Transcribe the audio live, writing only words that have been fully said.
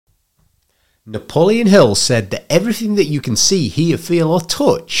Napoleon Hill said that everything that you can see, hear, feel, or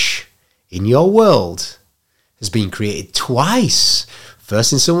touch in your world has been created twice.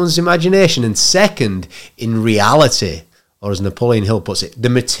 First in someone's imagination and second in reality, or as Napoleon Hill puts it, the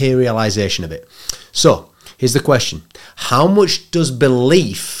materialization of it. So, here's the question. How much does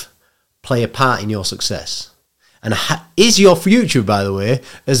belief play a part in your success? And is your future, by the way,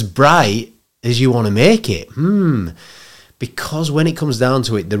 as bright as you want to make it? Because when it comes down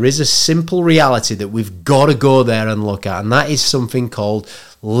to it, there is a simple reality that we've got to go there and look at, and that is something called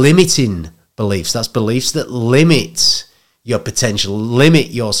limiting beliefs. That's beliefs that limit your potential, limit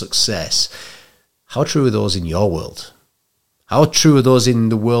your success. How true are those in your world? How true are those in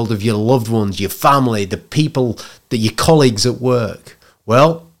the world of your loved ones, your family, the people, your colleagues at work?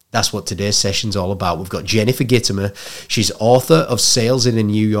 Well, that's what today's session's all about. We've got Jennifer Gittimer. She's author of Sales in a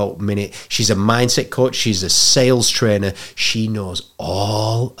New York Minute. She's a mindset coach. She's a sales trainer. She knows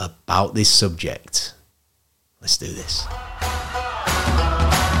all about this subject. Let's do this.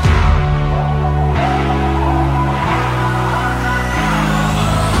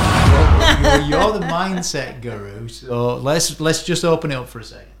 Well, you're the mindset guru, so let's just open it up for a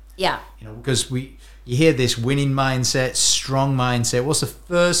second. Yeah. Because you hear this winning mindset, strong mindset. What's the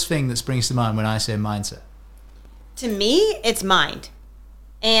first thing that springs to mind when I say mindset? To me, it's mind.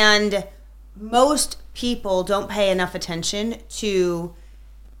 And most people don't pay enough attention to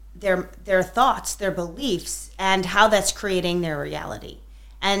their thoughts, their beliefs, and how that's creating their reality.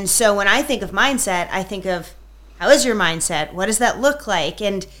 And so when I think of mindset, I think of, how is your mindset? What does that look like?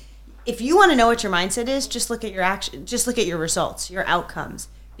 And if you want to know what your mindset is, just look at your action, just look at your results, your outcomes.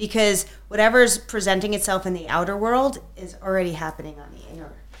 Because whatever's presenting itself in the outer world is already happening on the inner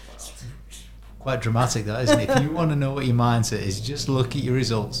world. Quite dramatic, that, isn't it? If you want to know what your mindset is, just look at your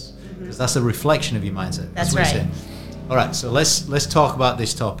results, because that's a reflection of your mindset. That's right. Saying. All right, so let's talk about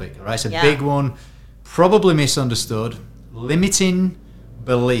this topic. All right, it's a big one, probably misunderstood. Limiting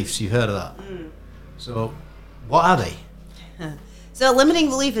beliefs. You heard of that? So, what are they? So a limiting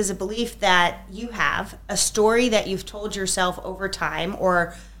belief is a belief that you have, a story that you've told yourself over time,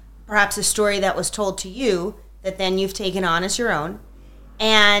 or perhaps a story that was told to you that then you've taken on as your own.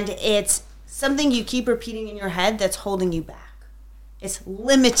 And it's something you keep repeating in your head that's holding you back. It's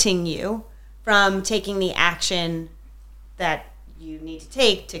limiting you from taking the action that you need to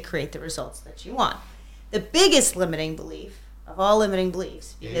take to create the results that you want. The biggest limiting belief of all limiting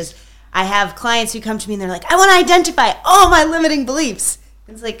beliefs, because I have clients who come to me and they're like, I want to identify all my limiting beliefs.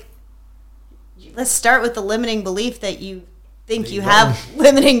 It's like, let's start with the limiting belief that you think you have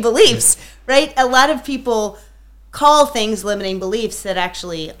limiting beliefs, right? A lot of people call things limiting beliefs that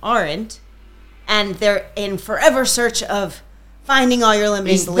actually aren't, and they're in forever search of finding all your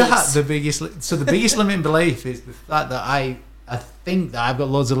limiting beliefs. Is that the biggest? So the biggest limiting belief is the fact that I think that I've got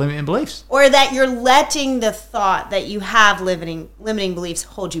loads of limiting beliefs, or that you're letting the thought that you have limiting beliefs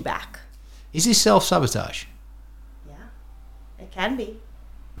hold you back. Is this self-sabotage? Yeah, it can be.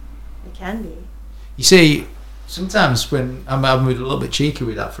 It can be. You see, sometimes when I'm a little bit cheeky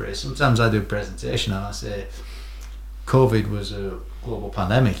with that phrase, sometimes I do a presentation and I say, COVID was a global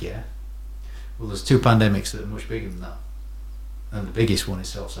pandemic, yeah? Well, there's two pandemics that are much bigger than that. And the biggest one is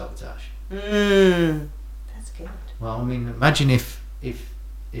self-sabotage. That's good. Well, I mean, imagine if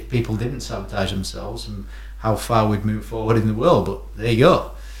people didn't sabotage themselves and how far we'd move forward in the world, but there you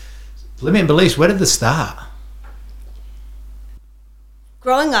go. Limiting beliefs, where did they start?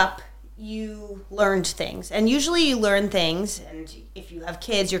 Growing up, you learned things. And usually you learn things, and if you have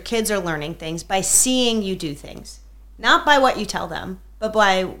kids, your kids are learning things by seeing you do things. Not by what you tell them, but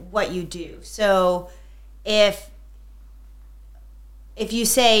by what you do. So if you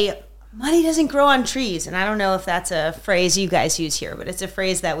say, money doesn't grow on trees, and I don't know if that's a phrase you guys use here, but it's a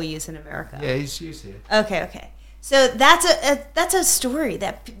phrase that we use in America. Yeah, it's used here. Okay. So that's a story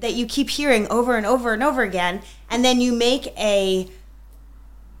that you keep hearing over and over and over again, and then you make a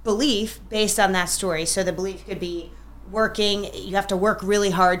belief based on that story. So the belief could be you have to work really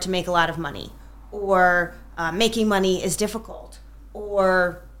hard to make a lot of money, or making money is difficult,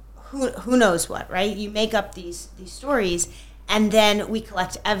 or who knows what, right? You make up these stories, and then we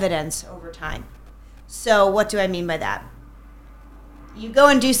collect evidence over time. So what do I mean by that? You go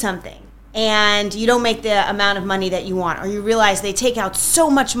and do something, and you don't make the amount of money that you want, or you realize they take out so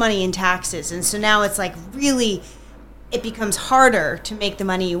much money in taxes, and so now it's like really, it becomes harder to make the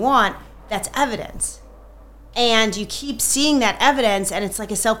money you want. That's evidence. And you keep seeing that evidence, and it's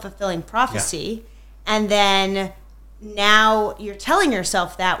like a self-fulfilling prophecy. Yeah. And then now you're telling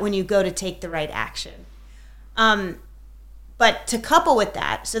yourself that when you go to take the right action. But to couple with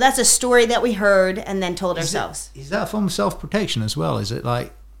that, so that's a story that we heard and then told ourselves. Is that a form of self-protection as well? Is it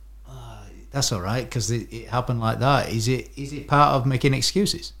like, that's all right because it happened like that. Is it part of making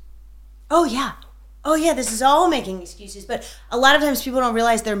excuses? Oh yeah, this is all making excuses, but a lot of times people don't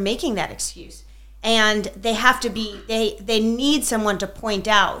realize they're making that excuse, and they have to be they need someone to point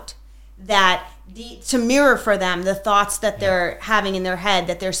out that to mirror for them the thoughts that they're having in their head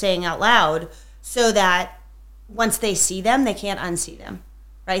that they're saying out loud, so that once they see them, they can't unsee them,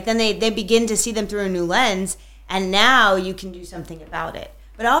 right? Then they begin to see them through a new lens, and now you can do something about it.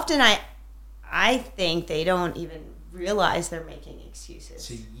 But often I think they don't even realize they're making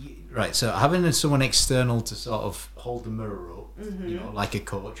excuses. Right, so having someone external to sort of hold the mirror up, like a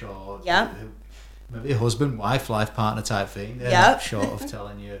coach or maybe a husband, wife, life partner type thing. They're not short of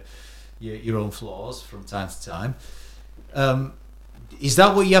telling you your own flaws from time to time. Is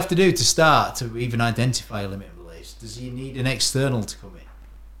that what you have to do to start to even identify limiting beliefs? Does you need an external to come in?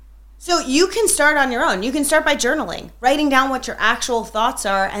 So you can start on your own. You can start by journaling, writing down what your actual thoughts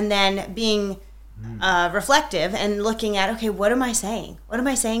are, and then being reflective and looking at, okay, what am I saying? What am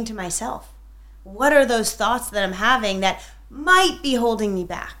I saying to myself? What are those thoughts that I'm having that might be holding me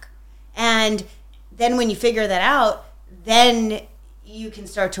back? And then when you figure that out, then you can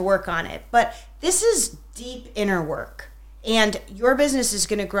start to work on it. But this is deep inner work, and your business is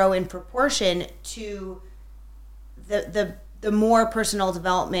going to grow in proportion to the more personal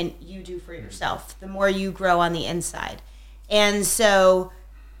development you do for yourself, the more you grow on the inside. And so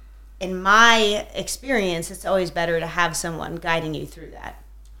in my experience, it's always better to have someone guiding you through that.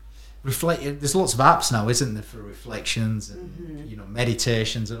 There's lots of apps now, isn't there, for reflections and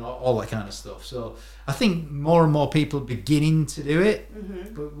meditations and all that kind of stuff. So I think more and more people are beginning to do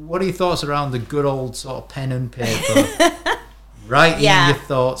it. But what are your thoughts around the good old sort of pen and paper, writing your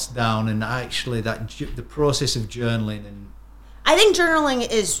thoughts down, and actually the process of journaling? And I think journaling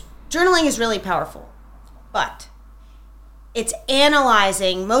is really powerful, but it's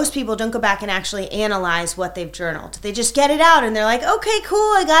analyzing. Most people don't go back and actually analyze what they've journaled. They just get it out and they're like, okay,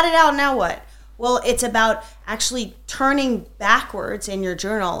 cool, I got it out, now what? Well, it's about actually turning backwards in your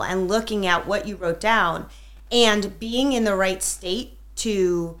journal and looking at what you wrote down and being in the right state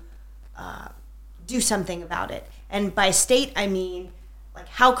to do something about it. And by state, I mean, like,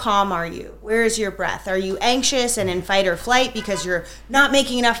 how calm are you? Where is your breath? Are you anxious and in fight or flight because you're not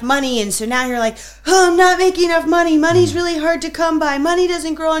making enough money? And so now you're like, oh, I'm not making enough money. Money's really hard to come by. Money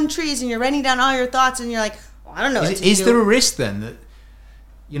doesn't grow on trees. And you're writing down all your thoughts and you're like, well, I don't know. Is there a risk then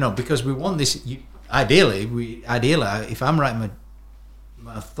that, because we want this, ideally, if I'm writing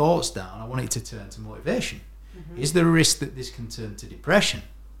my thoughts down, I want it to turn to motivation. Is there a risk that this can turn to depression?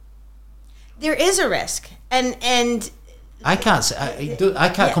 There is a risk. And I can't say I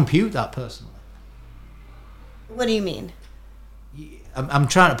can't compute that personally. What do you mean? I'm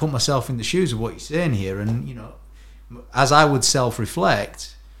trying to put myself in the shoes of what you're saying here, and as I would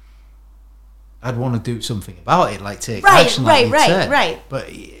self-reflect, I'd want to do something about it, like take action. Right.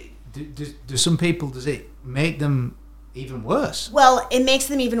 But do some people? Does it make them even worse? Well, it makes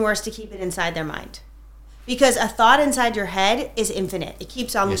them even worse to keep it inside their mind. Because a thought inside your head is infinite. It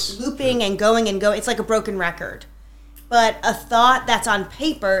keeps on looping and going and going. It's like a broken record. But a thought that's on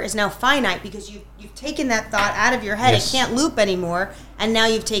paper is now finite because you've taken that thought out of your head. It can't loop anymore, and now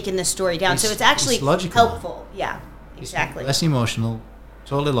you've taken the story down. So it's actually helpful. Yeah, exactly. It's less emotional,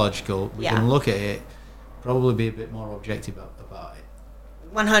 totally logical. We can look at it, probably be a bit more objective about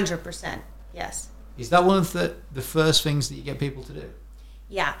it. 100%, yes. Is that one of the first things that you get people to do?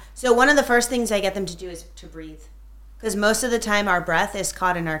 Yeah. So one of the first things I get them to do is to breathe. Because most of the time our breath is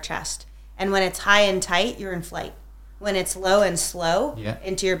caught in our chest. And when it's high and tight, you're in flight. When it's low and slow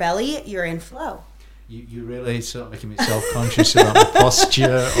into your belly, you're in flow. You really sort of making me self-conscious about the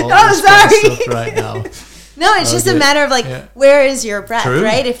posture, all this kind of stuff right now. No, it's just a matter of where is your breath,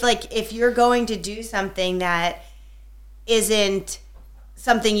 right? If you're going to do something that isn't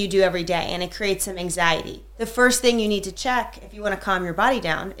something you do every day and it creates some anxiety, the first thing you need to check if you want to calm your body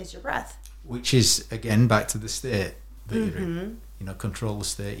down is your breath. Which is, again, back to the state that you're in. Control the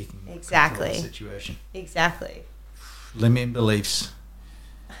state, you can control the situation. Exactly. Limiting beliefs.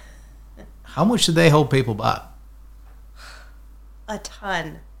 How much do they hold people back? A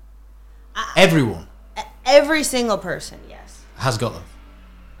ton. Everyone. Every single person, yes. Has got them.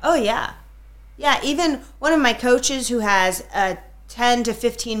 Oh, yeah. Yeah, even one of my coaches who has a $10 to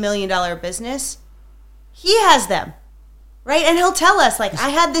 $15 million business, he has them, right? And he'll tell us, like, I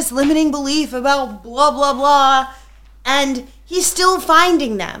had this limiting belief about blah, blah, blah, and he's still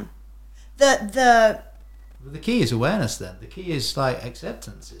finding them. The key is awareness then. The key is, like,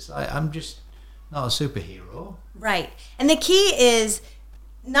 acceptance. It's like, I'm just not a superhero. Right. And the key is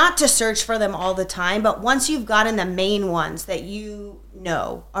not to search for them all the time, but once you've gotten the main ones that you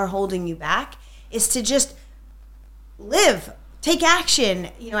know are holding you back, is to just live, take action.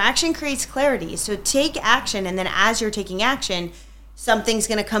 Action creates clarity. So take action, and then as you're taking action, something's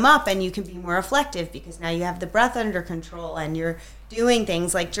going to come up and you can be more reflective because now you have the breath under control and you're doing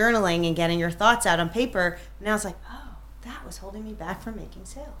things like journaling and getting your thoughts out on paper. Now it's like, oh, that was holding me back from making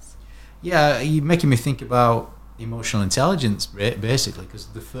sales. Yeah, you're making me think about emotional intelligence, basically, because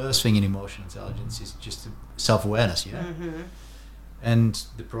the first thing in emotional intelligence is just self-awareness, yeah? Mm-hmm. And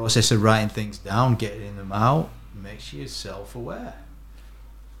the process of writing things down, getting them out, makes you self-aware.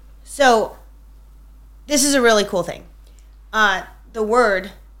 So this is a really cool thing. The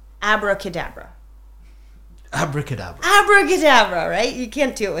word abracadabra. Abracadabra, right? You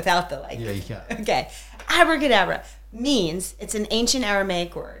can't do it without the like. Yeah, you can. Okay. Abracadabra means, it's an ancient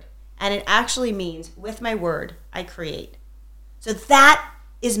Aramaic word, and it actually means, with my word, I create. So that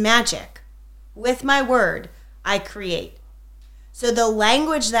is magic. With my word, I create. So the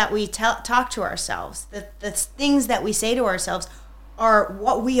language that we talk to ourselves, the things that we say to ourselves, are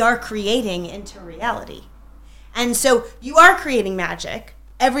what we are creating into reality. And so you are creating magic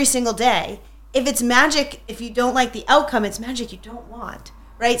every single day. If it's magic, if you don't like the outcome, it's magic you don't want,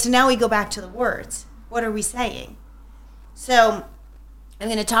 right? So now we go back to the words. What are we saying? So I'm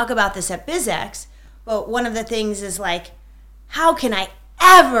going to talk about this at BizX, but one of the things is like, how can I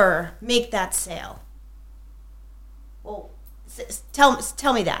ever make that sale? Well,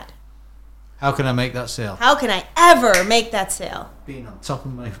 tell me that. How can I make that sale? How can I ever make that sale? Being on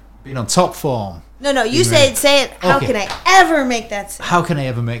top form. No, you say it. How can I ever make that sale? How can I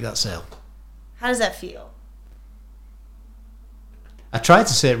ever make that sale? How does that feel? I tried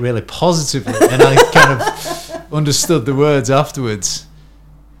to say it really positively, and I kind of understood the words afterwards.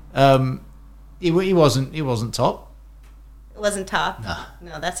 He wasn't top. It wasn't top? Nah.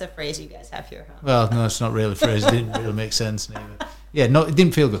 No, that's a phrase you guys have here, huh? Well, no, it's not really a phrase. It didn't really make sense neither. Yeah, no, it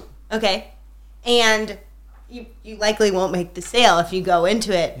didn't feel good. Okay. And you likely won't make the sale if you go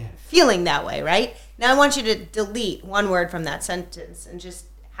into it feeling that way, right? Now I want you to delete one word from that sentence and just,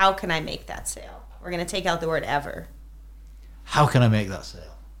 how can I make that sale? We're going to take out the word ever. How can I make that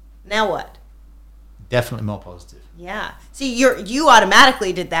sale? Now what? Definitely more positive. Yeah. See, you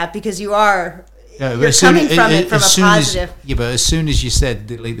automatically did that because you're coming from a positive. But as soon as you said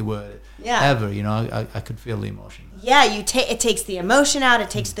delete the word ever, I could feel the emotion. Yeah, it takes the emotion out, it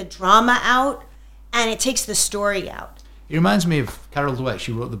takes the drama out, and it takes the story out. It reminds me of Carol Dweck.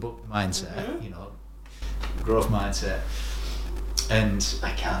 She wrote the book Mindset, growth mindset. And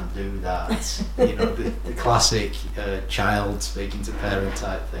I can't do that. The classic child speaking to parent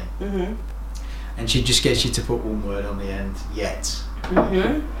type thing. Mm-hmm. And she just gets you to put one word on the end, yet.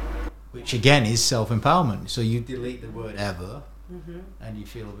 Mm-hmm. Which again is self-empowerment. So you delete the word ever, and you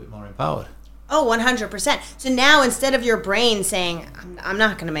feel a bit more empowered. Oh, 100%. So now instead of your brain saying, I'm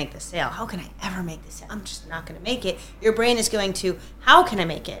not going to make this sale. How can I ever make this sale? I'm just not going to make it. Your brain is going to, how can I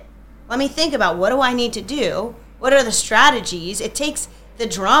make it? Let me think about, what do I need to do? What are the strategies? It takes the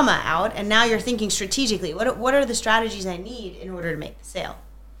drama out, and now you're thinking strategically. What are the strategies I need in order to make the sale?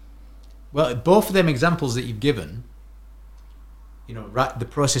 Well, both of them examples that you've given, the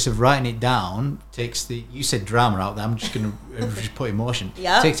process of writing it down takes you said drama out there. I'm just going to just put emotion.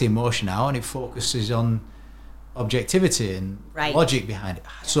 Yep. Takes the emotion out, and it focuses on objectivity and logic behind it.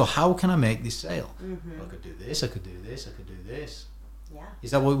 So how can I make this sale? Mm-hmm. Well, I could do this, I could do this, I could do this. Yeah.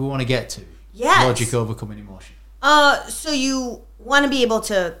 Is that what we want to get to? Yes. Logic overcoming emotion. So you want to be able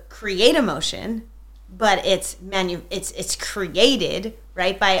to create emotion, but it's created,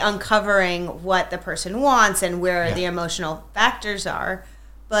 right, by uncovering what the person wants and where the emotional factors are.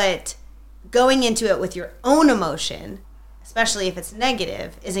 But going into it with your own emotion, especially if it's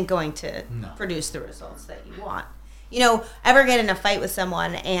negative, isn't going to produce the results that you want. Ever get in a fight with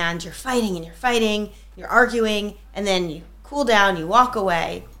someone and you're fighting, you're arguing, and then you cool down, you walk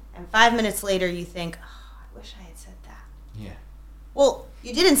away, and 5 minutes later you think, I wish I had said that. Yeah. Well,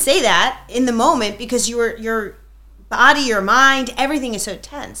 you didn't say that in the moment because your body, your mind, everything is so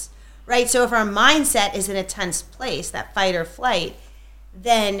tense, right? So if our mindset is in a tense place, that fight or flight,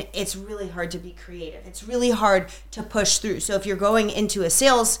 then it's really hard to be creative. It's really hard to push through. So if you're going into a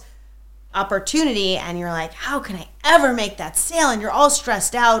sales opportunity and you're like, how can I ever make that sale? And you're all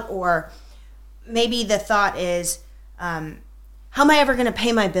stressed out, or maybe the thought is, how am I ever going to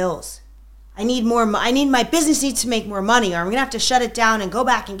pay my bills? My business needs to make more money, or I'm going to have to shut it down and go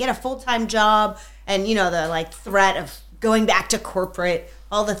back and get a full-time job, and the threat of going back to corporate,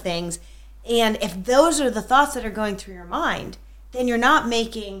 all the things. And if those are the thoughts that are going through your mind, then you're not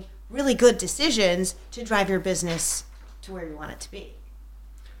making really good decisions to drive your business to where you want it to be.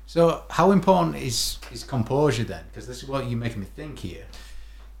 So how important is composure then? Because this is what you're making me think here.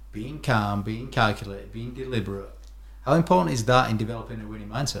 Being calm, being calculated, being deliberate. How important is that in developing a winning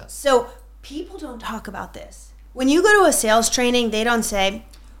mindset? So people don't talk about this. When you go to a sales training, they don't say,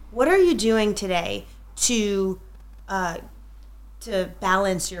 what are you doing today to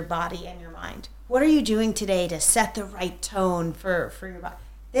balance your body and your mind? What are you doing today to set the right tone for your body?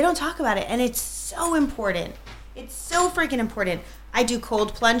 They don't talk about it, and it's so important. It's so freaking important. I do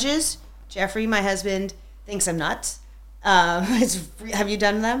cold plunges. Jeffrey, my husband, thinks I'm nuts. Have you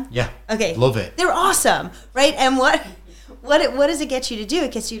done them? Yeah. Okay. Love it. They're awesome, right? And what does it get you to do?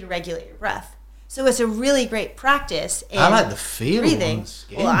 It gets you to regulate your breath. So it's a really great practice. I like the feel breathing. On the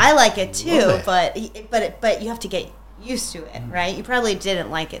skin. Well, I like it too, It. but you have to get used to it, right? You probably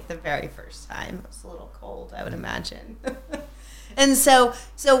didn't like it the very first time. It was a little cold, I would imagine. And so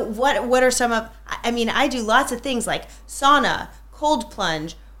what are some of? I mean, I do lots of things like sauna, cold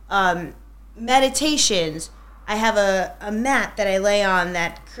plunge, meditations. I have a mat that I lay on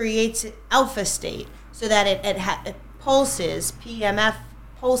that creates alpha state so that it pulses, PMF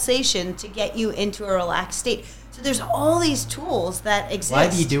pulsation, to get you into a relaxed state. So there's all these tools that exist. Why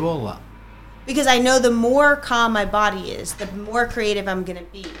do you do all that? Because I know the more calm my body is, the more creative I'm going to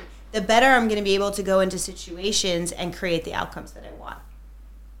be, the better I'm going to be able to go into situations and create the outcomes that I want.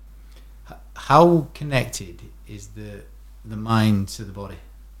 How connected is the mind to the body?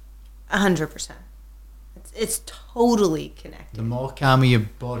 100%. It's totally connected. The more calmer your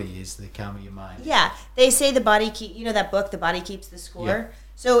body is, the calmer your mind. Yeah. They say the body that book, The Body Keeps the Score? Yeah.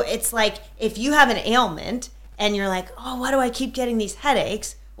 So it's like if you have an ailment and you're like, oh, why do I keep getting these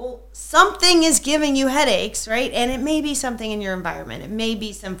headaches? Well, something is giving you headaches, right? And it may be something in your environment. It may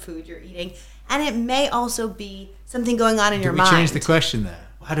be some food you're eating. And it may also be something going on in your mind. Did we change the question there?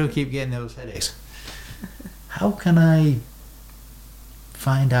 Why do we keep getting those headaches? How can I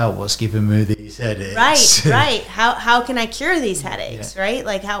find out what's giving me these headaches? Right. How can I cure these headaches, right?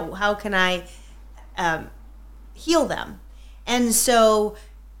 Like how can I heal them? And so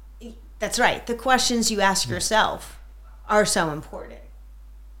that's right. The questions you ask yourself are so important.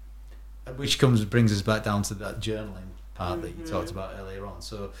 Which brings us back down to that journaling part that you talked about earlier on.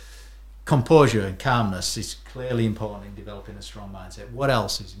 So composure and calmness is clearly important in developing a strong mindset. What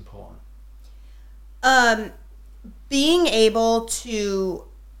else is important? Being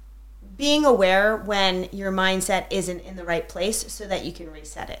aware when your mindset isn't in the right place so that you can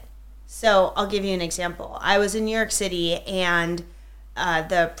reset it. So I'll give you an example. I was in New York City, and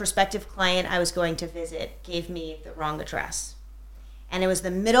the prospective client I was going to visit gave me the wrong address. And it was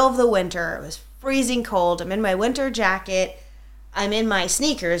the middle of the winter. It was freezing cold. I'm in my winter jacket. I'm in my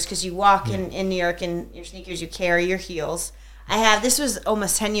sneakers, because you walk in New York in your sneakers, you carry your heels. This was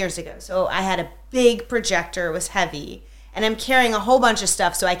almost 10 years ago. So I had a big projector. It was heavy. And I'm carrying a whole bunch of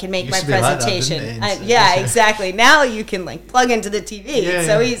stuff so I can make my presentation. Yeah, exactly. Now you can plug into the TV. It's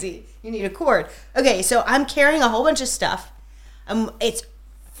so easy. You need a cord. Okay, so I'm carrying a whole bunch of stuff. It's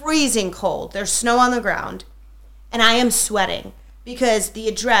freezing cold. There's snow on the ground. And I am sweating because the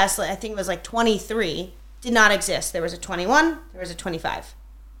address, I think it was 23, did not exist. There was a 21, there was a 25.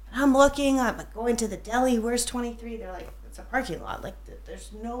 And I'm looking, I'm going to the deli. Where's 23? They're like, it's a parking lot.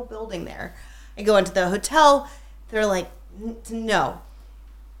 There's no building there. I go into the hotel. They're like, no.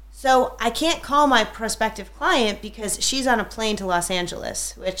 So I can't call my prospective client because she's on a plane to Los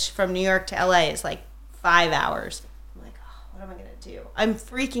Angeles, which from New York to LA is 5 hours. I'm like, oh, what am I going to do? I'm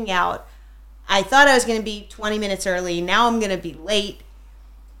freaking out. I thought I was going to be 20 minutes early. Now I'm going to be late.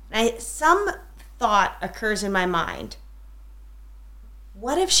 Some thought occurs in my mind.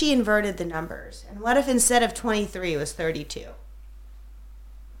 What if she inverted the numbers? And what if instead of 23 it was 32?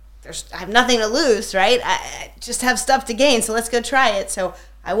 I have nothing to lose, right? I just have stuff to gain, so let's go try it. So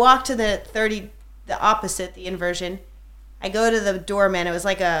I walk to the opposite, the inversion. I go to the doorman. It was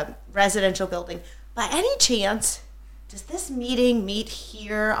like a residential building. By any chance, does this meeting meet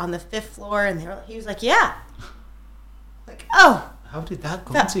here on the 5th floor? And he was like, yeah. Oh. How did that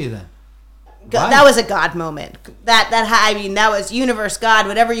come to you then? That was a God moment. That was universe, God,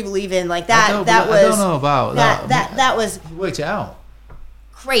 whatever you believe in. I don't know about that. That was. You worked it out.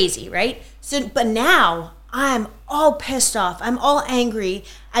 Crazy, right? So, but now I'm all pissed off. I'm all angry.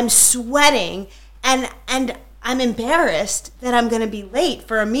 I'm sweating, and I'm embarrassed that I'm going to be late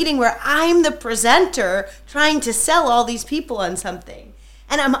for a meeting where I'm the presenter trying to sell all these people on something.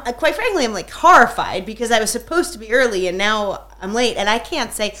 And I'm quite frankly, I'm horrified because I was supposed to be early and now I'm late, and I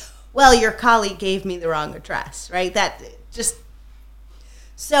can't say, well, your colleague gave me the wrong address, right?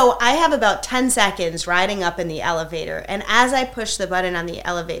 So I have about 10 seconds riding up in the elevator, and as I push the button on the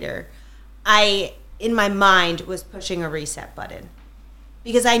elevator, I, in my mind, was pushing a reset button.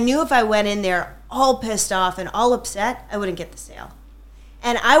 because I knew if I went in there all pissed off and all upset, I wouldn't get the sale.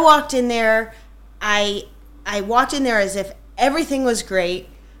 And I walked in there, I walked in there as if everything was great.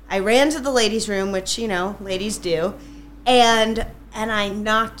 I ran to the ladies' room, which, you know, ladies do, and I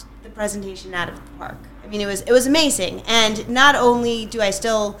knocked the presentation out of the park. I mean, it was amazing. And not only do I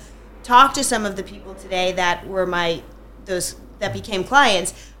still talk to some of the people today that were that became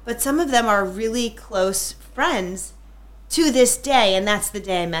clients, but some of them are really close friends to this day, and that's the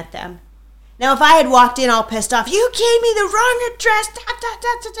day I met them. Now, if I had walked in all pissed off, you gave me the wrong address,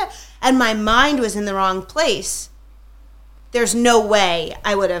 and my mind was in the wrong place, there's no way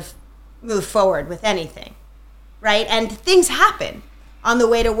I would have moved forward with anything, right? And things happen. On the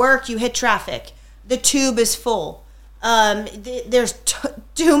way to work, you hit traffic. The tube is full. There's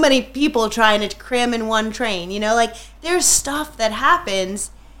too many people trying to cram in one train. You know, like, there's stuff that happens,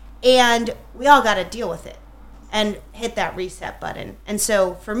 and we all got to deal with it and hit that reset button. And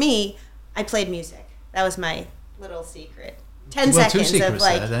so for me, I played music. That was my little secret. 10 seconds of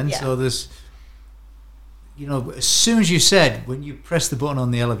like, then. Yeah. So there's, you know, as soon as you said, when you press the button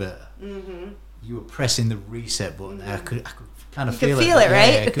on the elevator, you were pressing the reset button. Mm-hmm. I could kind of feel it.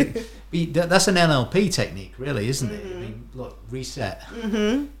 Right? That's an NLP technique, really, isn't it? I mean, look, reset.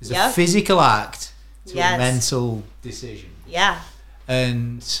 It's a physical act to a mental decision. Yeah.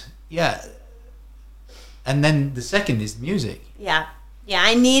 And then the second is music. Yeah. Yeah,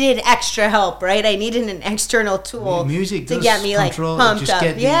 I needed extra help, right? I needed an external tool music to get me control, like pumped just up.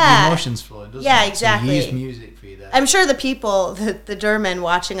 Get the emotions flowing, doesn't it? Exactly. So you use music for that. I'm sure the people, the German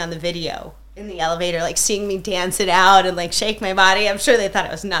watching on the video in the elevator, like seeing me dance it out and like shake my body, I'm sure they thought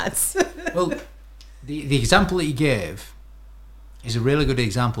it was nuts. Well, the example that you gave is a really good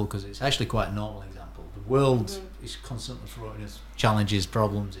example because it's actually quite a normal example. The world is constantly throwing us challenges,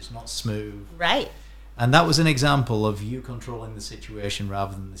 problems. It's not smooth. Right. And that was an example of you controlling the situation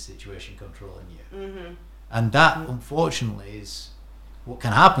rather than the situation controlling you. And that, unfortunately, is what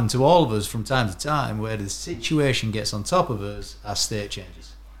can happen to all of us from time to time, where the situation gets on top of us, our state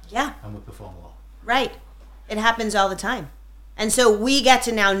changes. Yeah. And we perform well. Right. It happens all the time. And so we get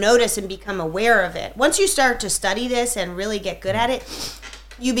to now notice and become aware of it. Once you start to study this and really get good at it,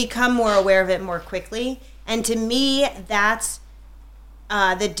 you become more aware of it more quickly. And to me, that's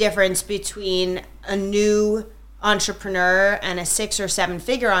the difference between a new entrepreneur and a 6 or 7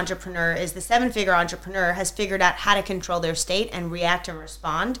 figure entrepreneur is the 7 figure entrepreneur has figured out how to control their state and react and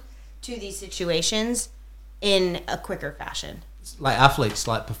respond to these situations in a quicker fashion. It's like athletes,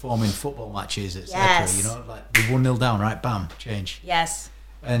 like performing football matches, etc. Yes. You know, like they're 1-0 down, right? Bam, change. Yes.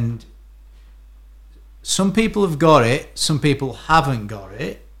 And some people have got it, some people haven't got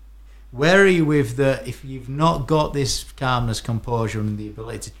it. Where are you with the, if you've not got this calmness, composure, and the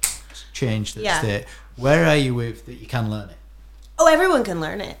ability to change that state, where are you with that you can learn it? Oh, everyone can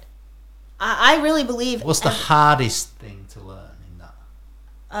learn it. I really believe. What's the hardest thing to learn in that?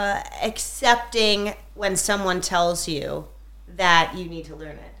 Accepting when someone tells you that you need to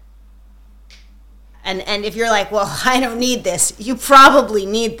learn it. And if you're like, well, I don't need this, you probably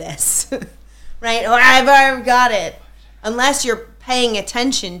need this, right? Or I've already got it. Unless you're paying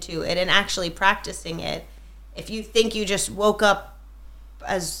attention to it and actually practicing it. If you think you just woke up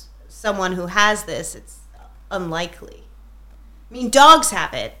as someone who has this, it's unlikely. I mean, dogs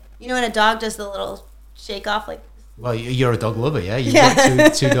have it. You know when a dog does the little shake off, like. Well, you're a dog lover, yeah? You've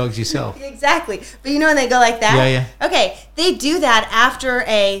got two dogs yourself. Exactly. But you know when they go like that? Yeah. Okay, they do that after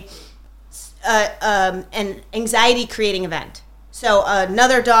an anxiety-creating event. So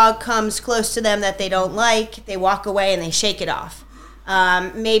another dog comes close to them that they don't like, they walk away and they shake it off.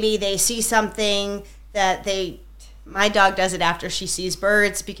 Maybe they see something that my dog does it after she sees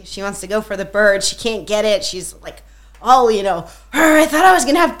birds because she wants to go for the bird. She can't get it. She's like, oh, I thought I was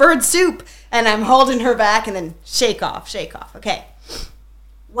going to have bird soup. And I'm holding her back and then shake off. Okay.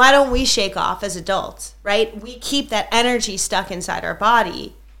 Why don't we shake off as adults, right? We keep that energy stuck inside our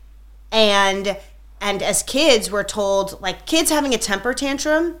body. And as kids, we're told, like, kids having a temper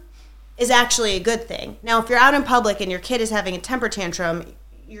tantrum is actually a good thing. Now, if you're out in public and your kid is having a temper tantrum,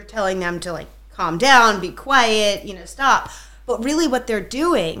 you're telling them to, like, calm down, be quiet, stop. But really what they're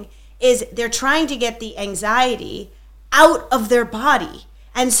doing is they're trying to get the anxiety out of their body.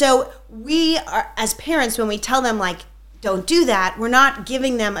 And so we are, as parents, when we tell them, like, don't do that, we're not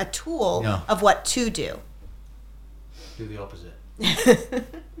giving them a tool of what to do. Do the opposite.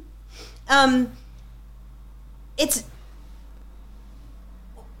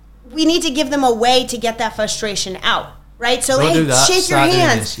 We need to give them a way to get that frustration out, right? So, Don't do hey, that. shake your Start doing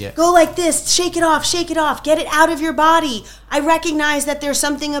hands. this, yeah. Go like this. Shake it off. Get it out of your body. I recognize that there's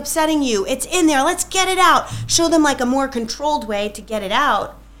something upsetting you. It's in there. Let's get it out. Show them like a more controlled way to get it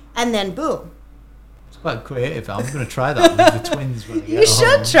out. And then boom. It's quite creative. I'm going to try that with the twins. When You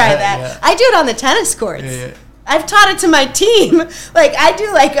should try that. Yeah. I do it on the tennis courts. Yeah. I've taught it to my team. Like, I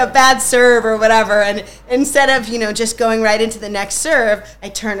do like a bad serve or whatever, and instead of, just going right into the next serve, I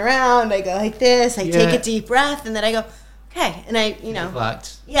turn around, I go like this, I take a deep breath, and then I go, okay, and I,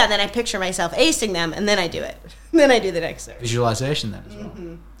 Relax. yeah, then I picture myself acing them, and then I do it. Then I do the next serve. Visualization then as well.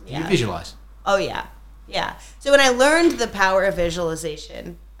 Mm-hmm. Do you visualize? Oh, yeah. Yeah. So when I learned the power of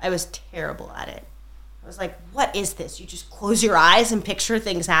visualization, I was terrible at it. I was like, what is this? You just close your eyes and picture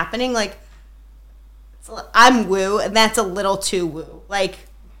things happening? Like, I'm woo, and that's a little too woo. Like,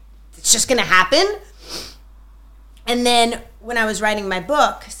 it's just going to happen. And then when I was writing my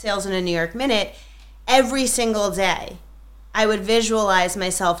book, Sales in a New York Minute, every single day, I would visualize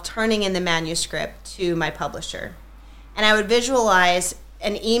myself turning in the manuscript to my publisher. And I would visualize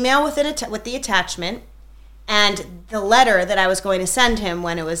an email with the attachment and the letter that I was going to send him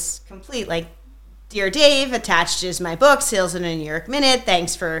when it was complete. Like, Dear Dave, attached is my book, Sales in a New York Minute.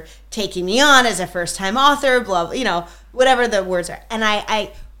 Thanks for taking me on as a first-time author, blah, blah, whatever the words are. And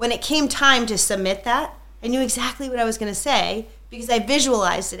I when it came time to submit that, I knew exactly what I was going to say because I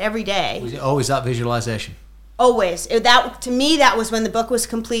visualized it every day. Was it always that visualization? Always. To me, that was when the book was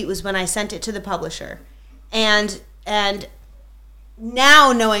complete, was when I sent it to the publisher. And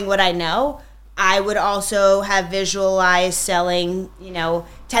now knowing what I know, I would also have visualized selling,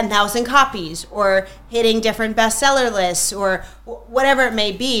 10,000 copies or hitting different bestseller lists or whatever it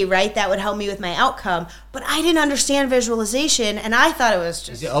may be, right? That would help me with my outcome. But I didn't understand visualization, and I thought it was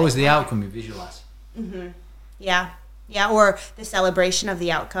just... Is it always the outcome you visualize? Mm-hmm. Yeah. Yeah, or the celebration of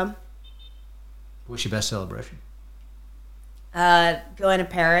the outcome. What's your best celebration? Going to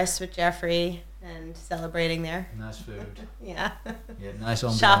Paris with Jeffrey and celebrating there. Nice food. Yeah. Yeah, nice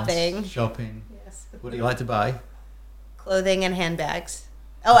ambiance. Shopping. Yes. What do you like to buy? Clothing and handbags.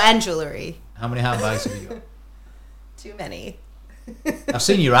 Oh, and jewelry. How many handbags have you got? Too many. I've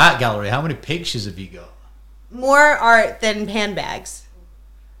seen your art gallery. How many pictures have you got? More art than handbags.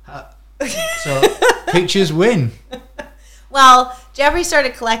 So pictures win. Well, Jeffrey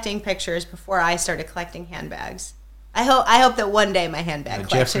started collecting pictures before I started collecting handbags. I hope that one day my handbag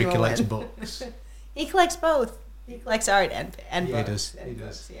collection Jeffrey will collects win. books. He collects both. He collects art and Yeah, books. he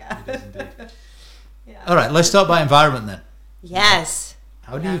does. Yeah. He does indeed. Yeah. All right, let's talk about environment then. Yes.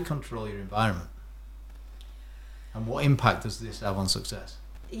 How do you control your environment? And what impact does this have on success?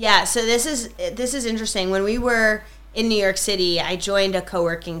 Yeah, so this is interesting. When we were in New York City, I joined a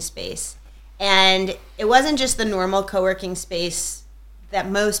co-working space. And it wasn't just the normal co-working space that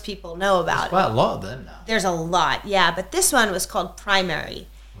most people know about. There's quite a lot of them now. There's a lot, yeah. But this one was called Primary.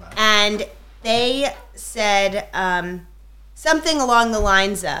 Right. And they said something along the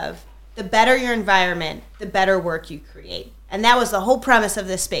lines of, the better your environment, the better work you create. And that was the whole premise of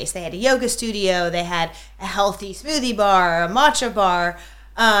this space. They had a yoga studio, they had a healthy smoothie bar, a matcha bar,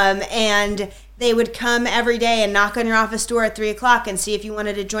 and they would come every day and knock on your office door at 3:00 and see if you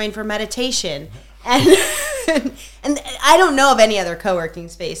wanted to join for meditation. And and I don't know of any other co-working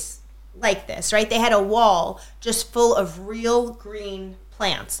space like this, right? They had a wall just full of real green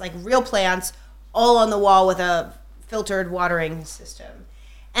plants, like real plants, all on the wall with a filtered watering system.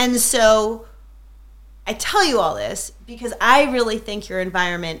 And so I tell you all this because I really think your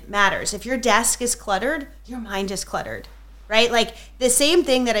environment matters. If your desk is cluttered, your mind is cluttered, right? Like the same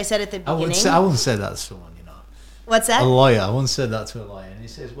thing that I said at the beginning. I wouldn't say that to someone, What's that? A lawyer. I once said that to a lawyer, and he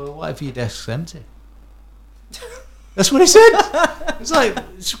says, "Well, what if your desk's empty?" That's what he said. It's like,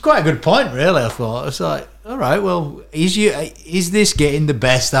 it's quite a good point, really. I thought it's like, all right, well, is this getting the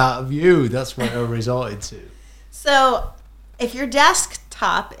best out of you? That's what I resorted to. So, if your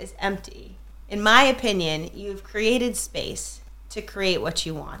desktop is empty, in my opinion, you've created space to create what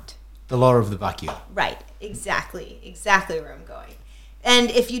you want. The law of the vacuum. Right. Exactly where I'm going. And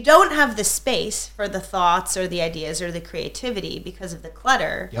if you don't have the space for the thoughts or the ideas or the creativity because of the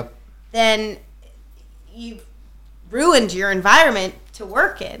clutter, Yep. then you've ruined your environment to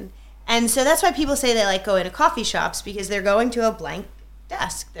work in. And so that's why people say they like going to coffee shops, because they're going to a blank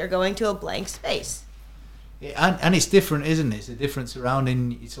desk. They're going to a blank space. Yeah, and it's different, isn't it? It's a different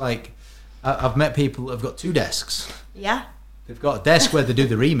surrounding. It's like, I've met people that have got two desks. Yeah. They've got a desk where they do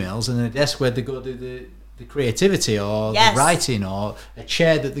their emails and a desk where they go do the creativity or Yes. the writing, or a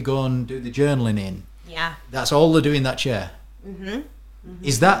chair that they go and do the journaling in. Yeah. That's all they do in that chair. Mm-hmm. Mm-hmm.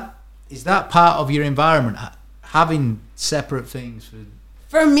 Is that part of your environment, having separate things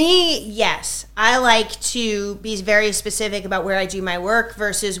For me, yes. I like to be very specific about where I do my work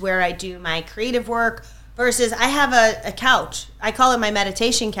versus where I do my creative work versus I have a couch. I call it my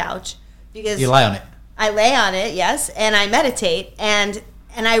meditation couch because you lie on it. I lay on it, yes, and I meditate and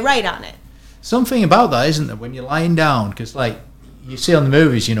I write on it. Something about that, isn't there, when you're lying down? Because, like, you see on the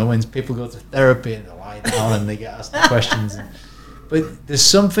movies, you know, when people go to therapy and they lie down and they get asked the questions. But there's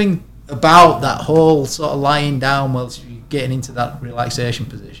something about that whole sort of lying down whilst you're getting into that relaxation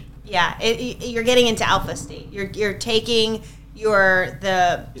position. Yeah, you're getting into alpha state. You're taking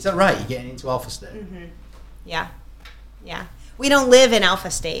the... Is that right? You're getting into alpha state? Mm-hmm. Yeah. We don't live in alpha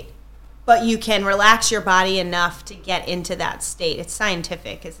state. But you can relax your body enough to get into that state. It's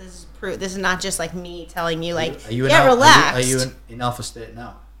scientific. This is proof. This is not just like me telling you, like, get relaxed. Are you in alpha state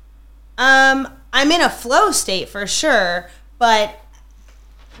now? I'm in a flow state for sure, but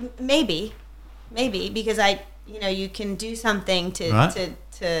maybe because you can do something to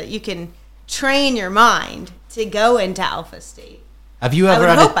you can train your mind to go into alpha state. Have you ever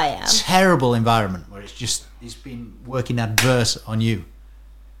had a terrible environment where it's been working adverse on you?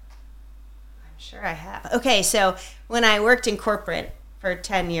 Sure I have. Okay, so when I worked in corporate for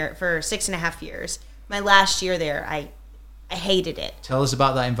 6.5 years, my last year there, I hated it. Tell us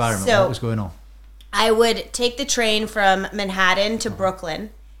about that environment. What was going on? I would take the train from Manhattan to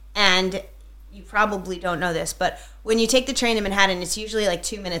Brooklyn, and you probably don't know this, but when you take the train to Manhattan, it's usually like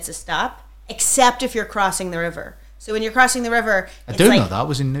 2 minutes a stop, except if you're crossing the river. So when you're crossing the river... I do know that. I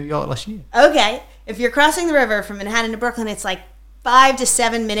was in New York last year. Okay. If you're crossing the river from Manhattan to Brooklyn, it's like 5 to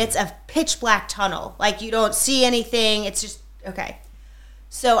 7 minutes of pitch black tunnel. Like, you don't see anything. It's just, okay.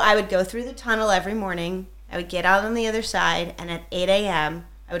 So I would go through the tunnel every morning. I would get out on the other side, and at 8 a.m.,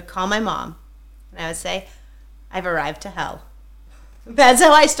 I would call my mom, and I would say, I've arrived to hell. That's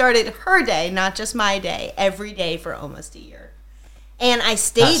how I started her day, not just my day, every day for almost a year. And I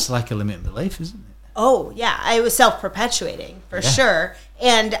stayed... That's like a limiting belief, isn't it? Oh, yeah. I was self-perpetuating, for sure.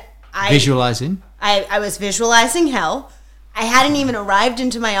 And Visualizing? I was visualizing hell. I hadn't even arrived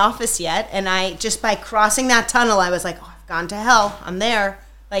into my office yet, and just by crossing that tunnel, I was like, oh, I've gone to hell. I'm there.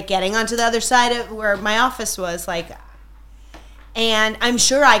 Like, getting onto the other side of where my office was, like, and I'm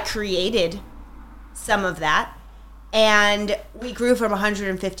sure I created some of that, and we grew from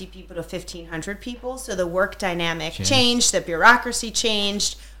 150 people to 1,500 people, so the work dynamic changed, the bureaucracy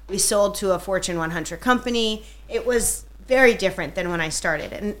changed, we sold to a Fortune 100 company. It was very different than when I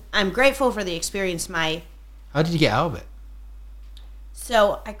started, and I'm grateful for the experience. How did you get out of it?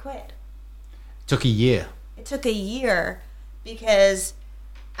 So I quit. It took a year. It took a year because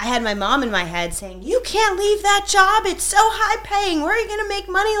I had my mom in my head saying, you can't leave that job. It's so high paying. Where are you going to make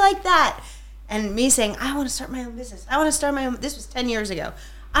money like that? And me saying, I want to start my own business. This was 10 years ago.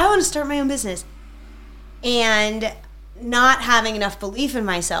 I want to start my own business. And not having enough belief in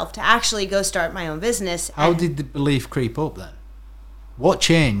myself to actually go start my own business. How did the belief creep up then? What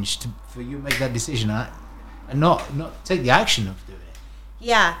changed for you to make that decision and not take the action of doing it?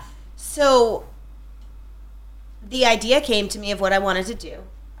 Yeah. So the idea came to me of what I wanted to do.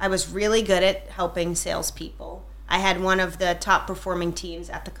 I was really good at helping salespeople. I had one of the top performing teams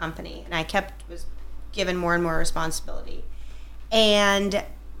at the company, and I was given more and more responsibility. And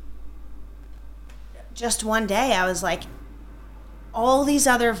just one day I was like, all these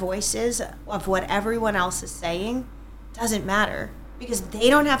other voices of what everyone else is saying doesn't matter, because they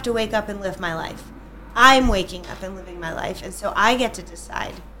don't have to wake up and live my life. I'm waking up and living my life, and so I get to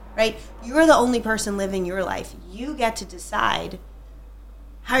decide, right? You're the only person living your life. You get to decide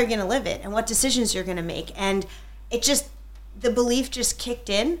how you're going to live it and what decisions you're going to make. And the belief just kicked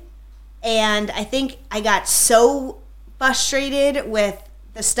in, and I think I got so frustrated with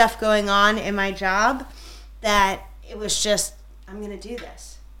the stuff going on in my job that it was just, I'm going to do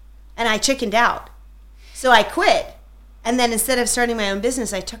this. And I chickened out. So I quit, and then instead of starting my own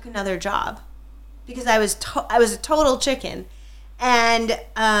business, I took another job. Because I was a total chicken, and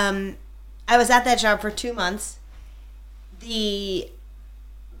I was at that job for 2 months. The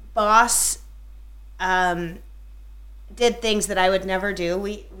boss did things that I would never do.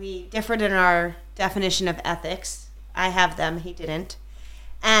 We differed in our definition of ethics. I have them, he didn't.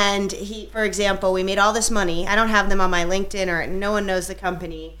 And for example, we made all this money. I don't have them on my LinkedIn, or no one knows the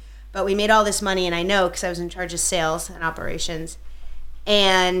company, but we made all this money, and I know because I was in charge of sales and operations.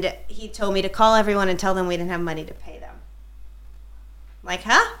 And he told me to call everyone and tell them we didn't have money to pay them. I'm like,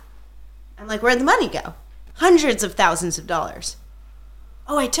 huh? I'm like, where'd the money go? Hundreds of thousands of dollars.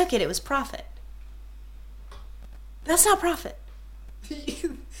 Oh, I took it. It was profit. That's not profit.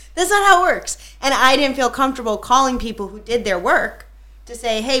 That's not how it works. And I didn't feel comfortable calling people who did their work to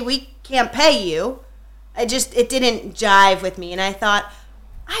say, hey, we can't pay you. It didn't jive with me. And I thought,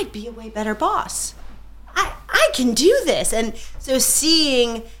 I'd be a way better boss. I can do this. And so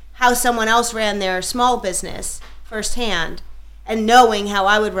seeing how someone else ran their small business firsthand and knowing how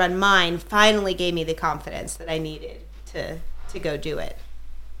I would run mine finally gave me the confidence that I needed to go do it.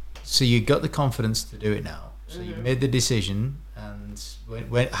 So you got the confidence to do it now. So you made the decision, and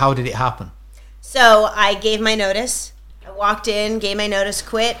how did it happen? So I gave my notice. I walked in, gave my notice,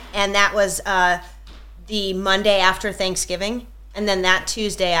 quit, and that was the Monday after Thanksgiving. And then that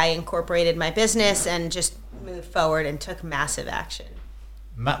Tuesday, I incorporated my business and just moved forward and took massive action.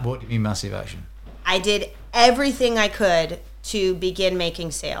 What do you mean massive action? I did everything I could to begin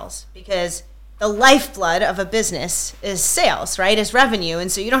making sales, because the lifeblood of a business is sales, right? Is revenue.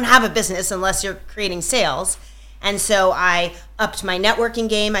 And so you don't have a business unless you're creating sales. And so I upped my networking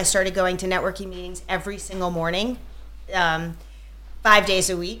game. I started going to networking meetings every single morning, 5 days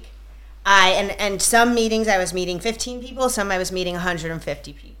a week. And some meetings I was meeting 15 people, some I was meeting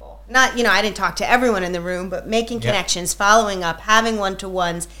 150 people. Not, I didn't talk to everyone in the room, but making connections, following up, having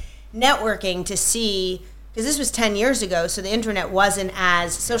one-to-ones, networking to see, because this was 10 years ago, so the internet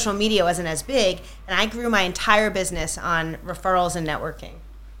social media wasn't as big, and I grew my entire business on referrals and networking.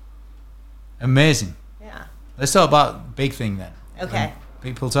 Amazing. Yeah. Let's talk about big thing then. Okay.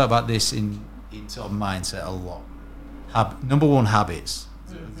 People talk about this in sort of mindset a lot. Number one, habits.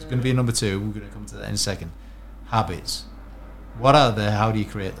 There's going to be a number two. We're going to come to that in a second. Habits. What are they? How do you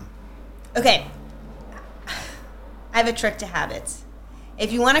create them? Okay. I have a trick to habits.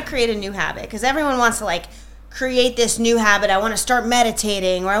 If you want to create a new habit, because everyone wants to create this new habit. I want to start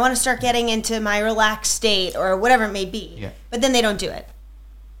meditating, or I want to start getting into my relaxed state, or whatever it may be. Yeah. But then they don't do it.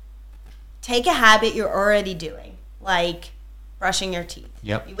 Take a habit you're already doing, like brushing your teeth.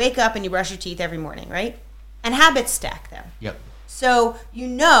 Yep. You wake up and you brush your teeth every morning, right? And habits stack them. Yep. So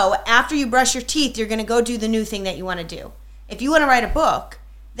after you brush your teeth, you're going to go do the new thing that you want to do. If you want to write a book,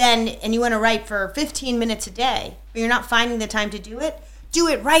 and you want to write for 15 minutes a day, but you're not finding the time to do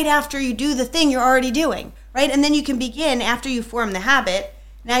it right after you do the thing you're already doing, right? And then you can begin, after you form the habit,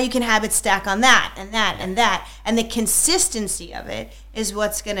 now you can habit stack on that and that and that. And the consistency of it is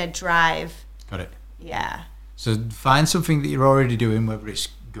what's going to drive. Got it. Yeah. So find something that you're already doing, whether it's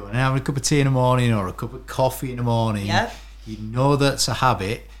going and having a cup of tea in the morning or a cup of coffee in the morning. Yep. You know that's a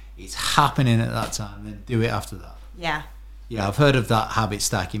habit. It's happening at that time. Then do it after that. Yeah. Yeah, I've heard of that habit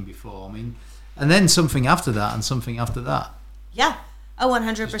stacking before. I mean, and then something after that and something after that. Yeah. Oh,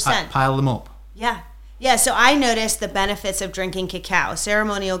 100%. Just pile them up. Yeah. Yeah, so I noticed the benefits of drinking cacao,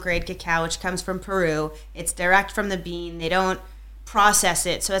 ceremonial grade cacao, which comes from Peru. It's direct from the bean. They don't process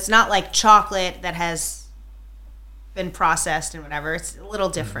it. So it's not like chocolate that has been processed and whatever. It's a little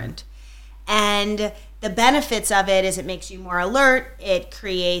different. And the benefits of it is it makes you more alert. It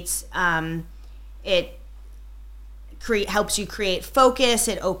creates, helps you create focus.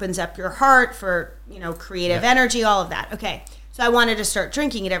 It opens up your heart for, creative energy, all of that. Okay. So I wanted to start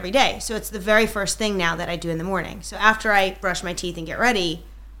drinking it every day. So it's the very first thing now that I do in the morning. So after I brush my teeth and get ready,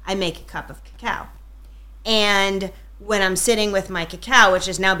 I make a cup of cacao. And when I'm sitting with my cacao, which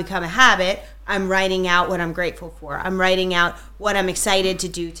has now become a habit, I'm writing out what I'm grateful for. I'm writing out what I'm excited to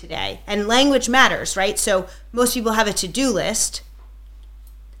do today. And language matters, right? So most people have a to-do list.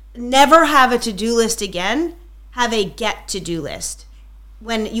 Never have a to-do list again. Have a get-to-do list.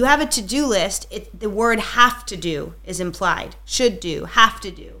 When you have a to-do list, the word have to do is implied. Should do, have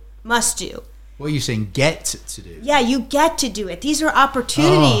to do, must do. What are you saying? Get to do? Yeah, you get to do it. These are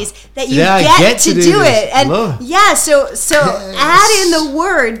opportunities that you get to do it. And so add in the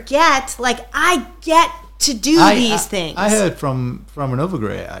word get, like I get to do these things. I heard from another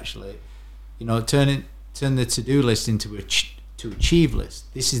great actually, turn the to-do list into a to achieve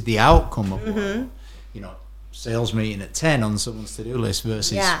list. This is the outcome of what, sales meeting at 10 on someone's to-do list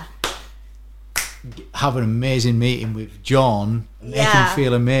versus have an amazing meeting with John, make him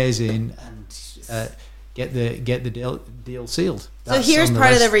feel amazing, and get the deal sealed. That's so here's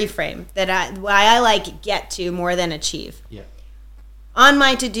part of the reframe why I like get to more than achieve. Yeah. On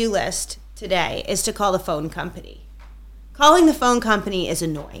my to-do list today is to call the phone company. Calling the phone company is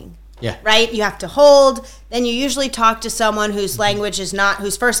annoying. Yeah. Right? You have to hold. Then you usually talk to someone whose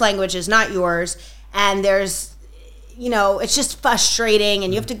first language is not yours. And there's, it's just frustrating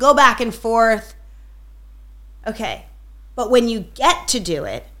and you have to go back and forth. Okay. But when you get to do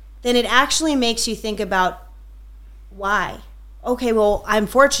it, then it actually makes you think about why. Okay, well, I'm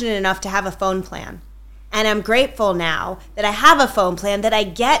fortunate enough to have a phone plan. And I'm grateful now that I have a phone plan that I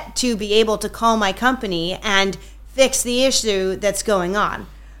get to be able to call my company and fix the issue that's going on.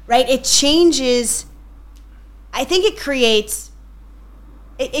 Right? It changes. I think it creates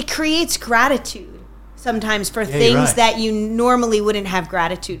gratitude. sometimes for things that you normally wouldn't have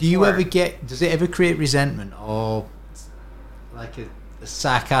gratitude for. Do you ever does it ever create resentment or like a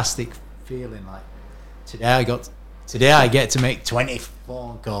sarcastic feeling like today I get to make 20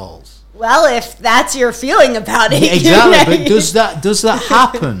 phone calls? Well, if that's your feeling about it. Exactly, but does that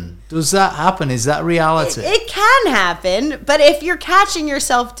happen? Does that happen? Is that reality? It can happen, but if you're catching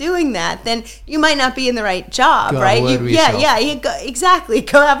yourself doing that, then you might not be in the right job, right? Exactly.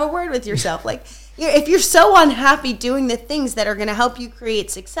 Go have a word with yourself. Like, if you're so unhappy doing the things that are going to help you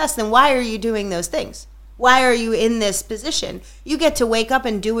create success, then why are you doing those things? Why are you in this position? You get to wake up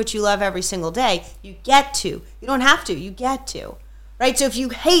and do what you love every single day. You get to. You don't have to. You get to. Right? So if you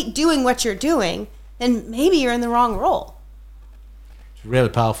hate doing what you're doing, then maybe you're in the wrong role. It's really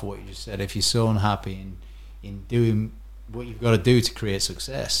powerful what you just said. If you're so unhappy in doing what you've got to do to create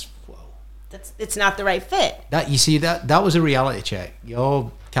success, it's not the right fit. That was a reality check.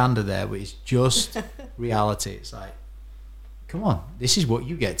 You're candid there, but it's just reality. It's like, come on, this is what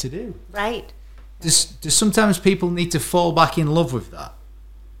you get to do. Right. Does sometimes people need to fall back in love with that?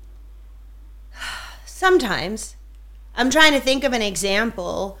 Sometimes. I'm trying to think of an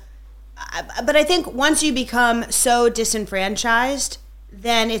example, but I think once you become so disenfranchised,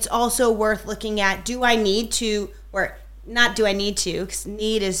 then it's also worth looking at, do I need to, or not do I need to, because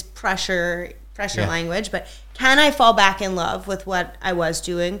need is pressure language, but can I fall back in love with what I was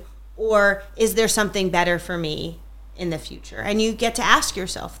doing, or is there something better for me in the future? And you get to ask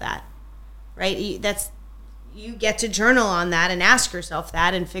yourself that, right? You get to journal on that and ask yourself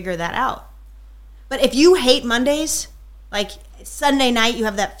that and figure that out. But if you hate Mondays, like Sunday night, you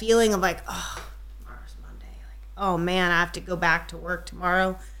have that feeling of like, oh, tomorrow's Monday. Like, oh man, I have to go back to work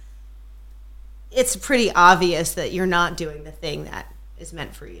tomorrow. It's pretty obvious that you're not doing the thing that is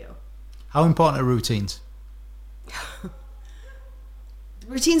meant for you. How important are routines?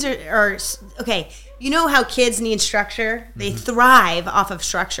 Routines are okay. You know how kids need structure? They thrive off of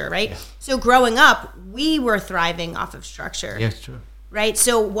structure, right? Yeah. So growing up, we were thriving off of structure. Yeah, it's true. Right?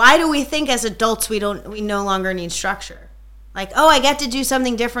 So why do we think as adults we no longer need structure? Like, oh, I get to do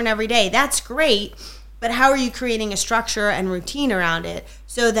something different every day. That's great, but how are you creating a structure and routine around it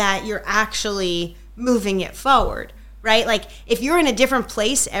so that you're actually moving it forward, right? Like, if you're in a different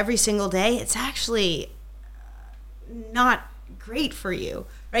place every single day, it's actually not great for you,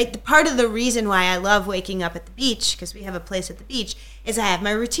 right? The part of the reason why I love waking up at the beach, because we have a place at the beach, is I have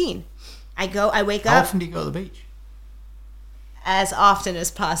my routine. I wake up. How often do you go to the beach? As often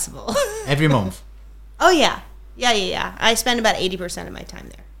as possible. Every month? Oh, yeah. Yeah. I spend about 80% of my time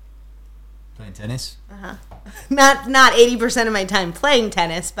there. Playing tennis? Uh-huh. Not 80% of my time playing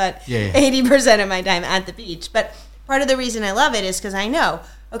tennis, but 80% of my time at the beach. But part of the reason I love it is because I know,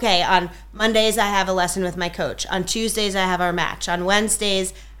 okay, on Mondays I have a lesson with my coach. On Tuesdays I have our match. On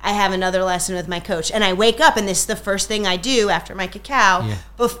Wednesdays I have another lesson with my coach. And I wake up and this is the first thing I do after my cacao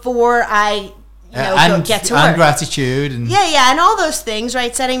before I go get to work. And gratitude. And and all those things,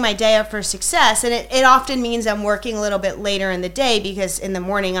 right? Setting my day up for success. And it often means I'm working a little bit later in the day because in the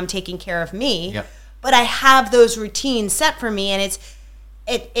morning I'm taking care of me. Yep. But I have those routines set for me, and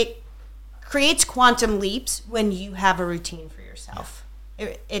it creates quantum leaps when you have a routine for yourself.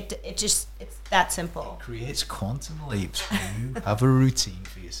 It's that simple. It creates quantum leaps when you have a routine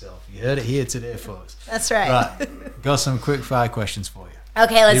for yourself. You heard it here today, folks. That's right. Right. Got some quick fire questions for you.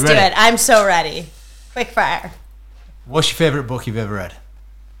 Okay, let's do it. I'm so ready. Quick fire. What's your favorite book you've ever read?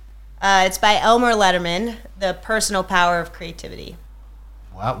 It's by Elmer Letterman, The Personal Power of Creativity.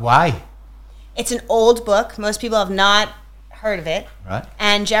 Why? It's an old book. Most people have not heard of it. Right.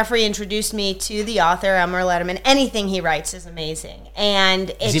 And Jeffrey introduced me to the author, Elmer Letterman. Anything he writes is amazing.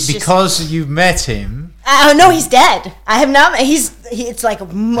 And is it because you've met him? No, he's dead. I have not. It's like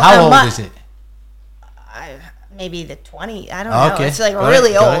how old is it? Maybe the 20. I don't know. Okay. It's like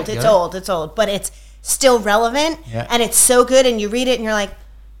really old. It's old, but it's still relevant, and it's so good. And you read it, and you're like,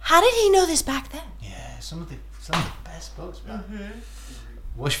 how did he know this back then? Yeah, some of the best books.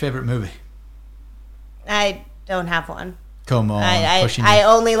 What's your favorite movie? I don't have one. Come on, I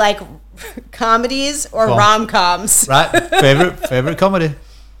only like comedies or rom-coms. Right, favorite comedy.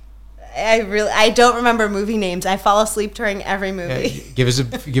 I don't remember movie names. I fall asleep during every movie. Yeah, give us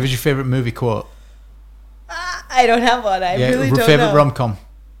your favorite movie quote. I don't have one. I really don't know. Favorite rom-com.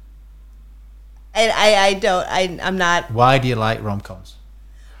 I don't. I'm not. Why do you like rom-coms?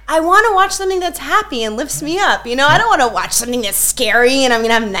 I want to watch something that's happy and lifts me up. You know, I don't want to watch something that's scary and I'm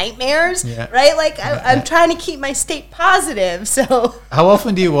going to have nightmares, right? Like, I'm trying to keep my state positive, so. How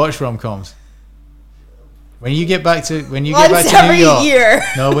often do you watch rom-coms? When you get back to New York. Year.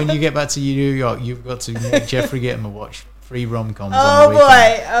 No, when you get back to New York, you've got to make Jeffrey get him a watch free rom-coms Oh, on the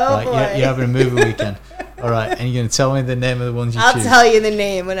weekend. boy. Right, you're having a movie weekend. All right, and you're going to tell me the name of the ones you choose. I'll tell you the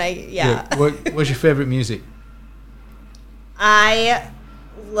name when yeah. What's your favourite music? I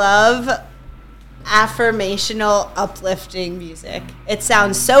love affirmational, uplifting music. It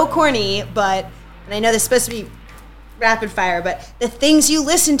sounds so corny, and I know this is supposed to be rapid fire, but the things you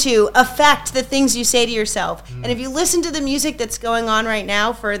listen to affect the things you say to yourself. And if you listen to the music that's going on right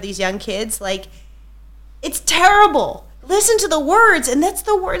now for these young kids, like, it's terrible. Listen to the words, and that's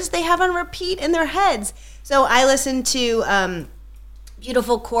the words they have on repeat in their heads. So I listen to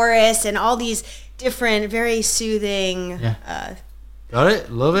Beautiful Chorus and all these different, very soothing. Yeah. Got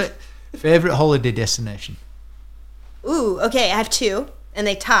it. Love it. Favorite holiday destination? Ooh, okay. I have two, and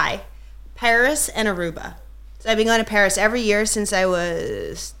they tie: Paris and Aruba. So I've been going to Paris every year since I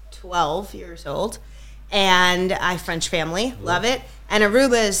was 12 years old, and I have French family, love it. And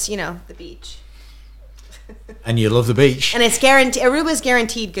Aruba is, the beach. And you love the beach. And it's guaranteed. Aruba's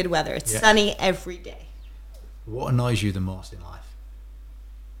guaranteed good weather. It's sunny every day. What annoys you the most in life?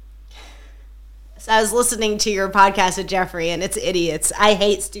 So I was listening to your podcast with Jeffrey, and it's idiots. I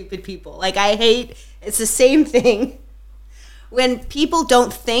hate stupid people. Like, it's the same thing. When people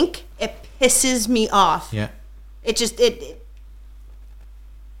don't think, it pisses me off. Yeah.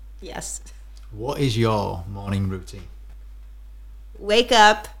 Yes. What is your morning routine? Wake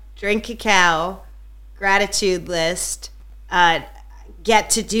up, drink cacao, gratitude list, get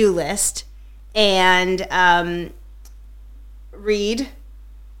to-do list, and read,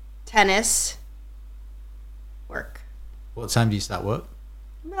 tennis, work. What time do you start work?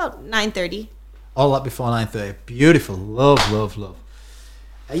 About 9:30. All that before 9:30. Beautiful. Love.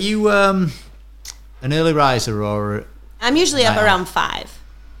 Are you an early riser or? I'm usually up around 5.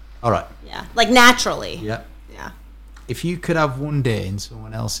 All right. Yeah, like naturally. Yeah. Yeah. If you could have one day in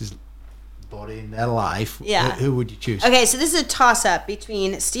someone else's body in their life, who would you choose? Okay, so this is a toss-up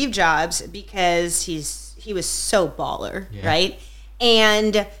between Steve Jobs, because he was so baller, right?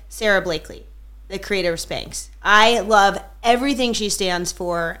 And Sarah Blakely, the creator of Spanx. I love everything she stands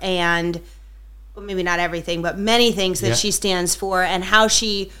for, and well, maybe not everything, but many things that she stands for, and how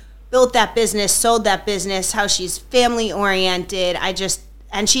she built that business, sold that business, how she's family oriented.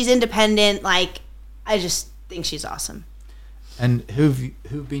 And she's independent. Like, I just think she's awesome. And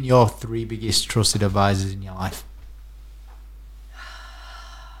who've been your 3 biggest trusted advisors in your life?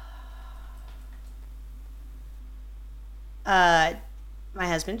 My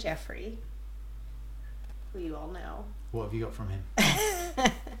husband Jeffrey, who you all know. What have you got from him?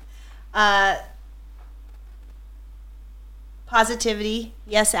 Positivity,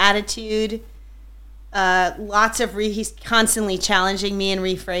 yes, attitude. He's constantly challenging me and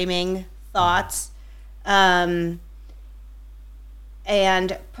reframing thoughts, and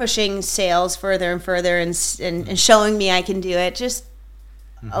pushing sales further and further, and showing me I can do it. Just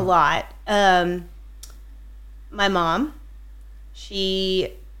a lot. My mom,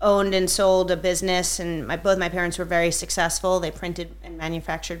 she owned and sold a business, and both my parents were very successful. They printed and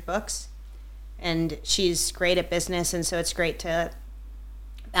manufactured books, and she's great at business, and so it's great to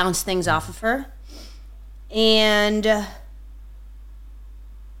bounce things off of her. And I'd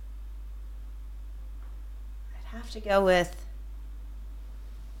have to go with,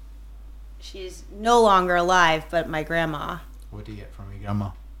 she's no longer alive, but my grandma. What do you get from your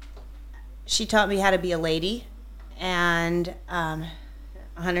grandma? She taught me how to be a lady, and on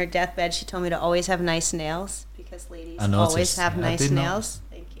her deathbed, she told me to always have nice nails, because ladies always have nice nails.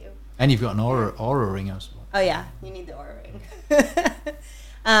 Thank you. And you've got an aura ring as well. Oh yeah, you need the aura ring.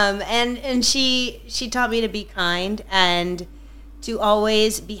 And she taught me to be kind and to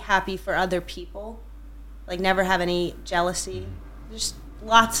always be happy for other people, like never have any jealousy. Just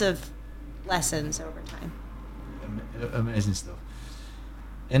lots of lessons over time. Amazing stuff.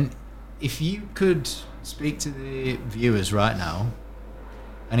 And if you could speak to the viewers right now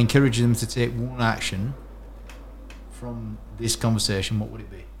and encourage them to take one action from this conversation, what would it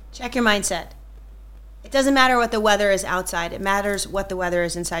be? Check your mindset. It doesn't matter what the weather is outside. It matters what the weather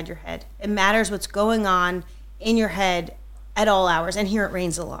is inside your head. It matters what's going on in your head at all hours. And here it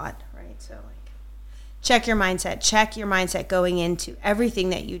rains a lot, right? So, check your mindset. Check your mindset going into everything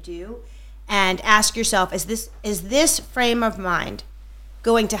that you do, and ask yourself, is this frame of mind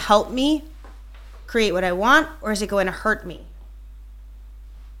going to help me create what I want, or is it going to hurt me?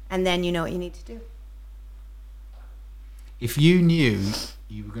 And then you know what you need to do. If you knew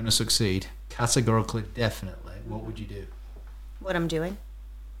you were going to succeed, categorically, definitely, what would you do? What I'm doing?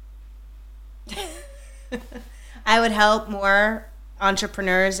 I would help more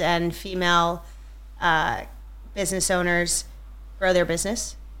entrepreneurs and female business owners grow their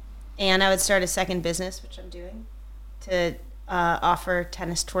business. And I would start a second business, which I'm doing. to offer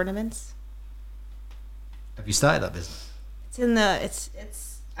tennis tournaments. Have you started that business?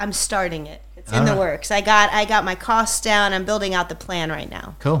 I'm starting it. It's in the works. I got my costs down. I'm building out the plan right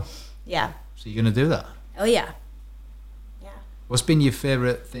now. Cool. Yeah. So you're going to do that? Oh, yeah. Yeah. What's been your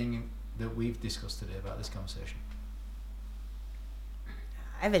favorite thing that we've discussed today about this conversation?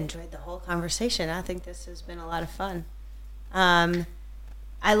 I've enjoyed the whole conversation. I think this has been a lot of fun.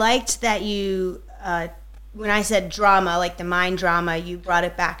 I liked that you, when I said drama, like the mind drama, you brought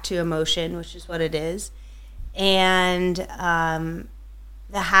it back to emotion, which is what it is. And the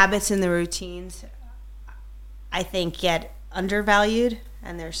habits and the routines, I think, get undervalued,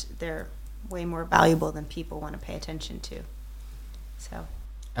 and they're way more valuable than people want to pay attention to. So,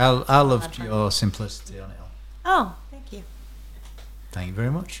 I loved your simplicity on it all. Oh, thank you. Thank you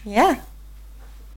very much. Yeah.